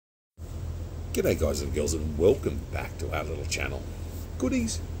G'day guys and girls, and welcome back to our little channel,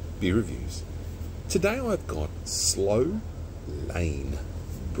 Goodies Beer Reviews. Today I've got Slow Lane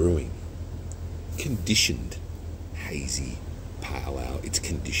Brewing conditioned hazy pale ale. It's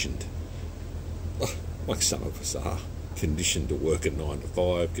conditioned, like some of us are, conditioned to work at 9 to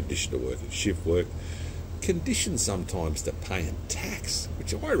 5, conditioned to work at shift work, conditioned sometimes to paying tax,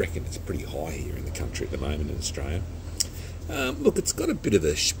 which I reckon is pretty high here in the country at the moment in Australia. Look, it's got a bit of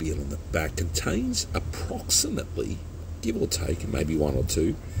a spiel in the back. Contains approximately, give or take, maybe one or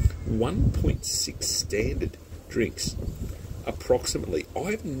two, 1.6 standard drinks. Approximately.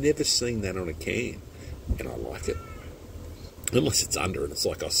 I've never seen that on a can, and I like it. Unless it's under and it's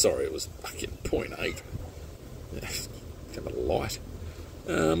like, oh, sorry, it was fucking 0.8. Kind of light.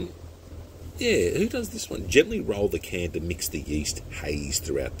 Yeah, who does this one? Gently roll the can to mix the yeast haze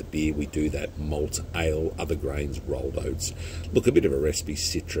throughout the beer. We do that. Malt, ale, other grains, rolled oats. Look, a bit of a recipe,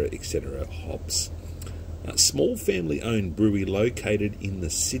 citra, etc. Hops. Small family-owned brewery located in the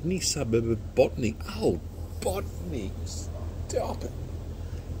Sydney suburb of Botany. Oh, Botany. Stop it.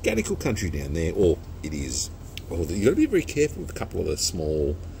 Gadigal country down there, or it is. Well, you've got to be very careful with a couple of the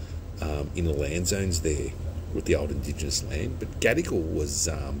small inner land zones there with the old Indigenous land. But Gadigal was...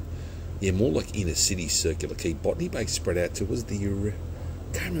 yeah, more like inner city circular quay. Botany Bay spread out to was the... can't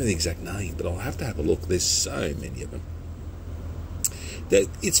remember the exact name, but I'll have to have a look. There's so many of them.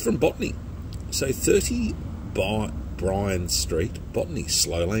 It's from Botany. So 30 Bryan Street, Botany,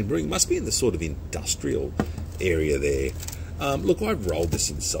 Slow Lane Brewing. Must be in the sort of industrial area there. Look, I've rolled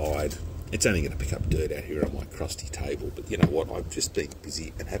this inside. It's only going to pick up dirt out here on my crusty table, but you know what? I've just been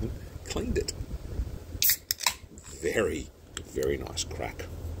busy and haven't cleaned it. Very, very nice crack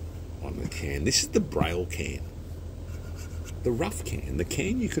on the can. This is the Braille can, the rough can. The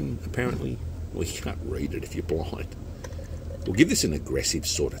can you can apparently, well, you can't read it if you're blind. We'll give this an aggressive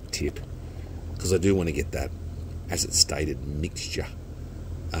sort of tip because I do want to get that, as it's stated, mixture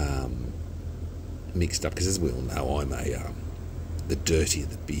mixed up, because as we all know, I'm a the dirtier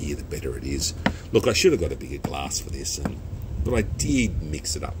the beer, the better it is. Look, I should have got a bigger glass for this, but I did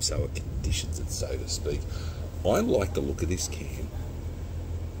mix it up so it conditions it, so to speak. I like the look of this can.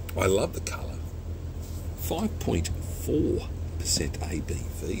 I love the colour. 5.4%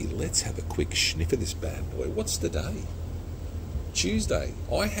 ABV. Let's have a quick sniff of this bad boy. What's the day? Tuesday.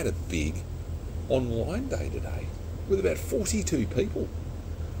 I had a big online day today with about 42 people.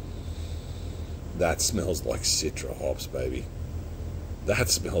 That smells like Citra hops, baby. That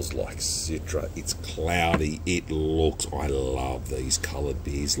smells like Citra. It's cloudy. It looks... I love these coloured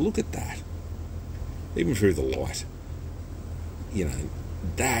beers. Look at that. Even through the light. You know...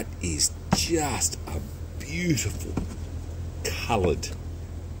 That is just a beautiful coloured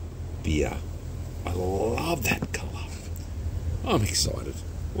beer. I love that colour. I'm excited.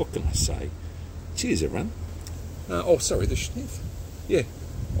 What can I say? Cheers, everyone. Oh, sorry, the sniff. Yeah,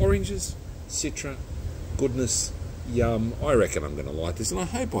 oranges, citra, goodness, yum. I reckon I'm going to like this, and I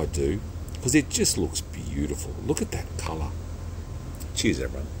hope I do, because it just looks beautiful. Look at that colour. Cheers,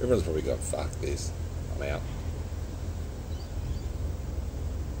 everyone. Everyone's probably going, fuck this. I'm out.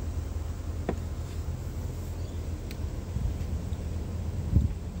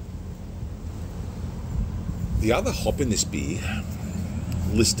 The other hop in this beer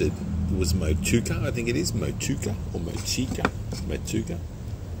listed was Motueka, I think it is. Motueka or Motueka. Motueka.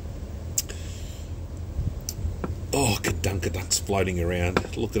 Oh, kadunkaducks floating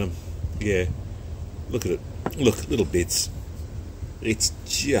around. Look at them. Yeah. Look at it. Look, little bits. It's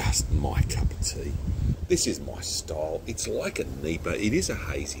just my cup of tea. This is my style. It's like a Nipa. It is a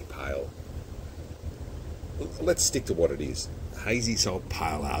hazy pale. Let's stick to what it is. Hazy salt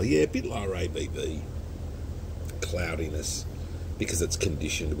pale ale. Yeah, a bit lower ABV. Cloudiness because it's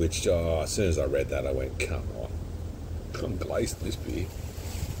conditioned, which as soon as I read that I went, come on, I'm glazed this beer.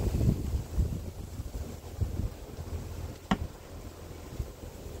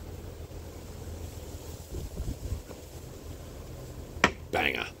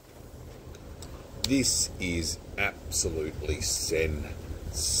 Banger. This is absolutely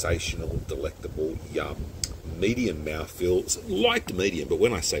sensational, delectable, yum. Medium mouthfeel, light to medium, but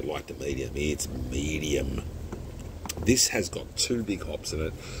when I say light to medium, it's medium. This has got two big hops in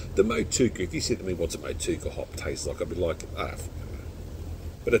it. The Motueka, if you said to me, what's a Motueka hop taste like, I'd be like,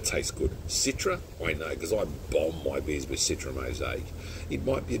 but it tastes good. Citra, I know, because I bomb my beers with Citra Mosaic. It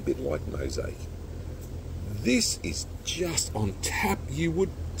might be a bit like Mosaic. This is just on tap. You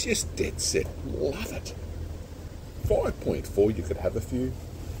would just dead set love it. 5.4, you could have a few.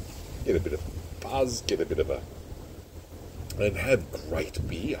 Get a bit of buzz, get a bit of a... and have great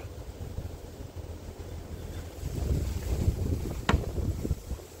beer.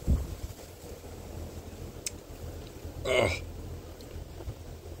 Oh,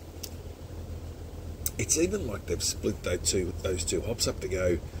 it's even like they've split those two hops up to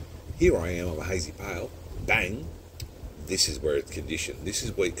go, here I am, I'm a hazy pale, bang, this is where it's conditioned. This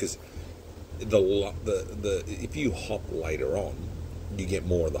is where, because the if you hop later on, you get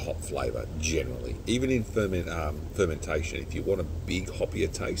more of the hop flavour generally. Even in fermentation, if you want a big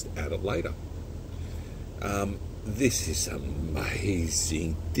hoppier taste, add it later. This is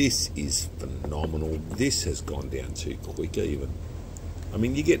amazing. This is phenomenal. This has gone down too quick even. I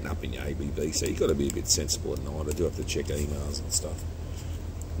mean, you're getting up in your ABV, so you've got to be a bit sensible at night. I do have to check emails and stuff.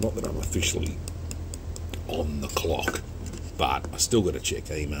 Not that I'm officially on the clock, but I still got to check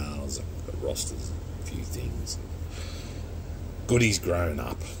emails and got rosters and a few things. Goody's grown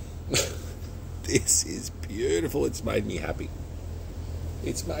up. This is beautiful. It's made me happy.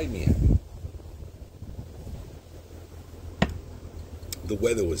 It's made me happy. The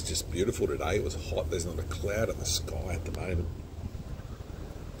weather was just beautiful today. It was hot. There's not a cloud in the sky at the moment.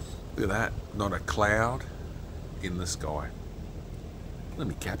 Look at that. Not a cloud in the sky. Let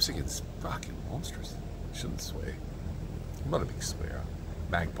me capsicum's fucking monstrous. Shouldn't swear. I'm not a big swearer.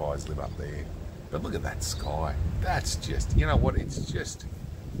 Magpies live up there. But look at that sky. That's just, you know what, it's just,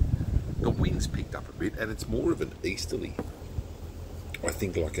 the wind's picked up a bit and it's more of an easterly. I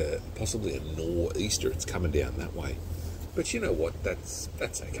think like possibly a nor'easter. It's coming down that way. But you know what, that's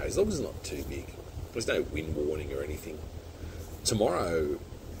okay, as long as it's not too big. There's no wind warning or anything. Tomorrow,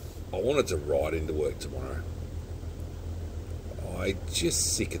 I wanted to ride into work tomorrow. I'm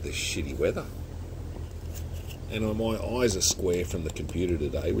just sick of the shitty weather. And my eyes are square from the computer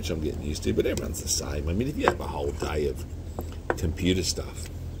today, which I'm getting used to, but everyone's the same. I mean, if you have a whole day of computer stuff,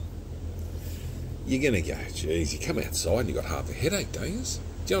 you're going to go, geez, you come outside and you've got half a headache, don't you?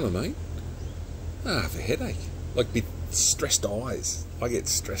 Do you know what I mean? Half a headache. Like bit stressed eyes. I get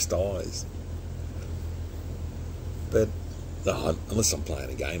stressed eyes. But unless I'm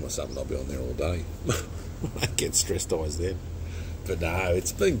playing a game or something, I'll be on there all day. I get stressed eyes then. But no,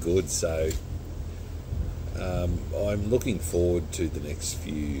 it's been good, so I'm looking forward to the next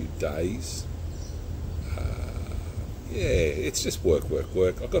few days. Yeah, it's just work.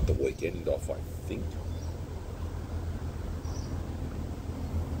 I got the weekend off, I think.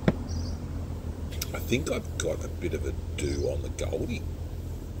 I think I've got a bit of a do on the Goldie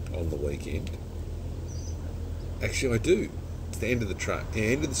on the weekend. Actually, I do. It's the end of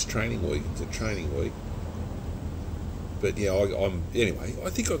end of this training week. It's a training week. But yeah, anyway, I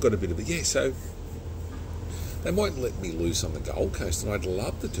think I've got a bit of a, yeah, so they might let me loose on the Gold Coast, and I'd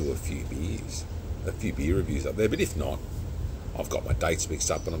love to do a few beer reviews up there. But if not, I've got my dates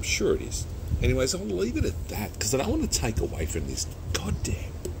mixed up, and I'm sure it is. Anyways, I'll leave it at that, because I don't want to take away from this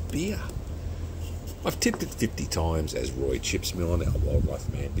goddamn beer. I've tipped it 50 times, as Roy chips me on, our wildlife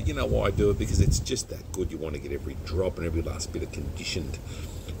man. But you know why I do it? Because it's just that good. You want to get every drop and every last bit of conditioned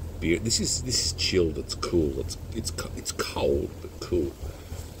beer. This is chilled. It's cool. It's cold but cool.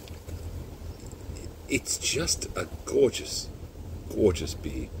 It's just a gorgeous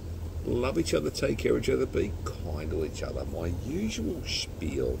beer. Love each other, take care of each other, be kind to each other. My usual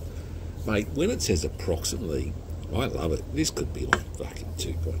spiel, mate. When it says approximately, I love it. This could be like fucking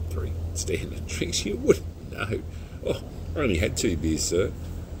 2.3 standard drinks. You wouldn't know. Oh, I only had 2 beers, sir.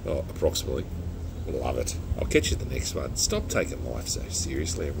 Oh, approximately. Love it. I'll catch you at the next one. Stop taking life so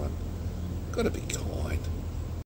seriously, everyone. Got to be kind.